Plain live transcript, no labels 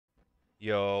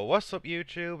Yo, what's up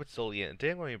YouTube? It's Sully and today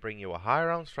I'm going to bring you a high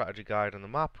round strategy guide on the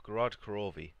map Gorod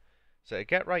Krovi. So to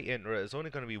get right into it, there's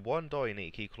only going to be one door you need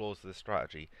to keep close to this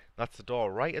strategy. That's the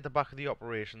door right at the back of the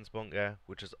operations bunker,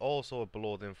 which is also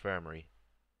below the infirmary.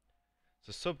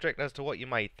 So subject as to what you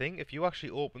might think, if you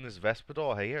actually open this Vesper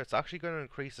door here, it's actually going to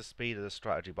increase the speed of the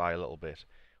strategy by a little bit.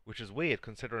 Which is weird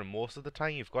considering most of the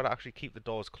time you've got to actually keep the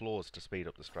doors closed to speed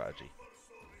up the strategy.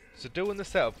 So doing the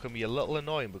setup can be a little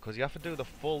annoying because you have to do the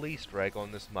full Easter egg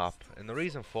on this map, and the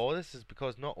reason for this is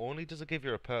because not only does it give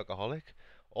you a perkaholic,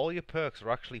 all your perks are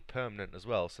actually permanent as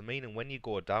well, so meaning when you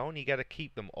go down you get to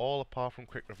keep them all apart from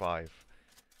quick revive.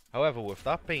 However, with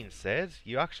that being said,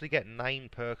 you actually get 9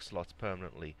 perk slots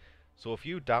permanently, so if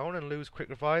you down and lose quick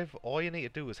revive, all you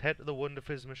need to do is head to the Wonder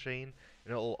Fizz machine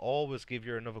and it'll always give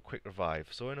you another quick revive,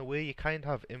 so in a way you kind of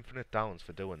have infinite downs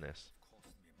for doing this.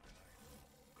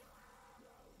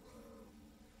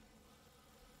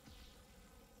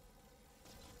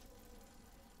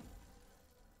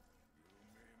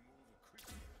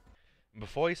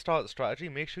 Before you start the strategy,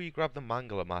 make sure you grab the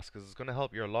Mangler mask as it's going to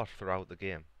help you a lot throughout the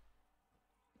game.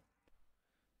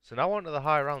 So now on to the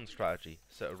high round strategy.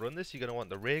 So to run this you're going to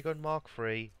want the Ray Gun Mark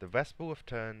III, the Vesper with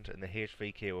Turned and the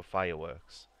HVK with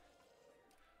Fireworks.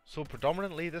 So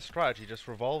predominantly this strategy just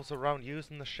revolves around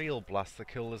using the shield blast to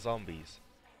kill the zombies.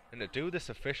 And to do this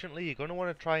efficiently you're going to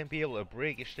want to try and be able to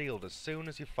break your shield as soon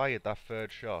as you fired that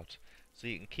third shot, so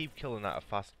you can keep killing at a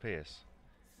fast pace.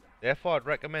 Therefore I'd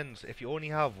recommend if you only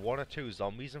have 1 or 2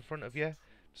 zombies in front of you,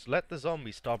 just let the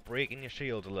zombies start breaking your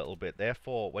shield a little bit.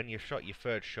 Therefore when you've shot your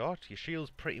third shot, your shield's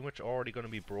pretty much already going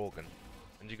to be broken.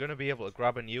 And you're going to be able to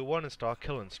grab a new one and start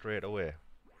killing straight away.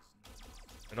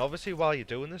 And obviously while you're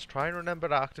doing this, try and remember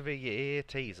to activate your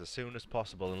AATs as soon as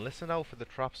possible. And listen out for the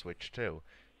trap switch too.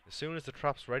 As soon as the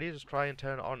trap's ready, just try and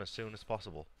turn it on as soon as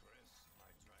possible.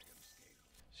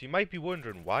 So you might be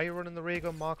wondering why you're running the Ray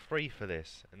Gun Mark III for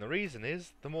this, and the reason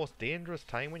is, the most dangerous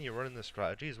time when you're running this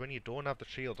strategy is when you don't have the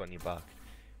shield on your back.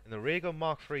 And the Ray Gun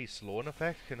Mark III's slowing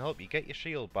effect can help you get your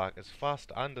shield back as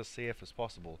fast and as safe as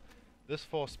possible, this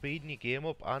for speeding your game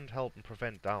up and helping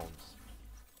prevent downs.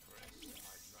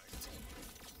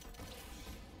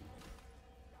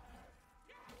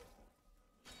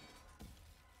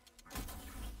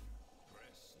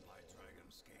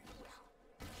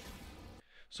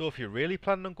 So if you're really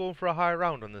planning on going for a high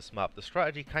round on this map, the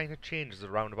strategy kind of changes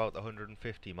around about the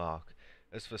 150 mark,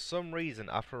 as for some reason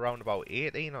after around about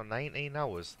 18 or 19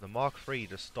 hours, the Mark III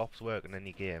just stops working in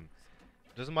your game.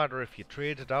 It doesn't matter if you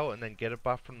trade it out and then get it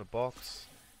back from the box,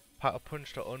 patter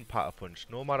punch to unpatter punch,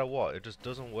 no matter what, it just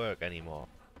doesn't work anymore.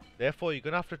 Therefore you're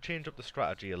going to have to change up the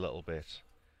strategy a little bit.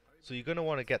 So you're going to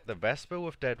want to get the Vesper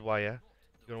with Dead Wire,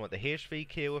 you're going to want the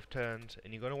HVK with Turned,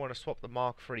 and you're going to want to swap the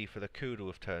Mark III for the Kudu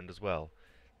with Turned as well.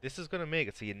 This is going to make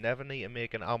it so you never need to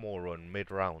make an ammo run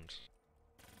mid-round.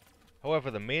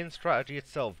 However, the main strategy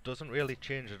itself doesn't really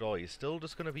change at all. You're still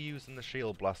just going to be using the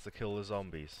shield blast to kill the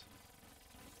zombies.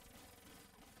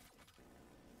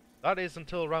 That is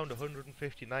until round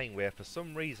 159, where for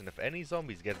some reason if any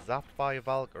zombies get zapped by a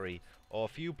Valkyrie, or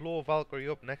if you blow a Valkyrie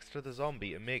up next to the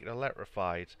zombie and make it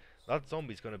electrified, that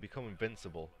zombie's going to become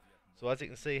invincible. So as you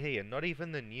can see here, not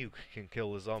even the nuke can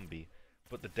kill the zombie.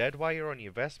 But the Dead Wire on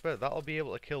your Vesper, that'll be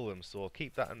able to kill them, so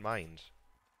keep that in mind.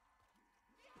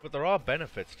 But there are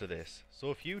benefits to this.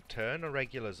 So if you turn a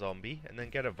regular zombie and then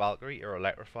get a Valkyrie or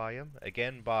electrify him,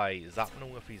 again by zapping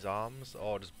him with his arms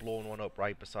or just blowing one up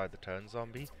right beside the turn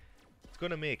zombie, it's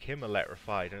going to make him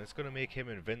electrified and it's going to make him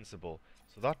invincible.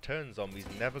 So that turn zombie's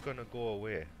never going to go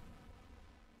away.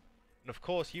 And of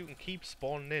course you can keep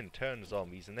spawning in turn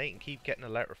zombies and they can keep getting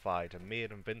electrified and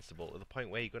made invincible to the point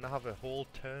where you're going to have a whole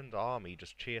turned army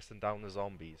just chasing down the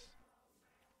zombies.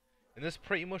 And this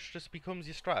pretty much just becomes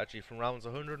your strategy from rounds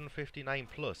 159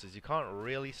 plus, as you can't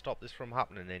really stop this from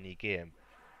happening in your game.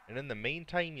 And in the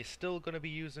meantime you're still going to be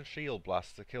using shield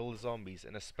blasts to kill the zombies,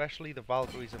 and especially the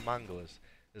Valkyries and Manglers,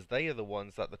 as they are the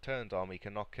ones that the turned army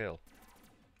cannot kill.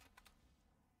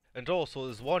 And also,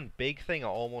 there's one big thing I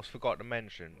almost forgot to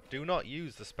mention. Do not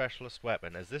use the specialist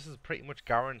weapon, as this is pretty much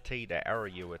guaranteed to error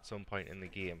you at some point in the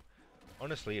game.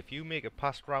 Honestly, if you make it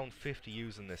past round 50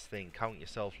 using this thing, count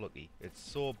yourself lucky. It's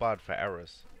so bad for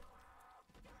errors.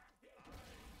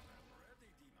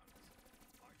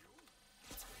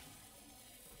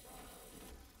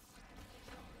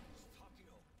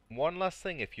 One last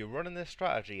thing, if you're running this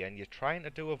strategy and you're trying to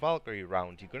do a Valkyrie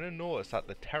round, you're going to notice that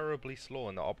they're terribly slow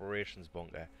in the operations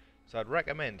bunker. So I'd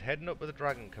recommend heading up with the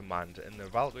Dragon Command, and the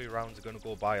Valkyrie rounds are going to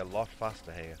go by a lot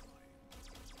faster here.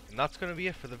 And that's going to be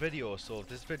it for the video, so if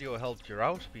this video helped you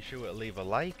out, be sure to leave a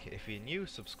like. If you're new,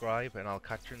 subscribe, and I'll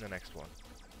catch you in the next one.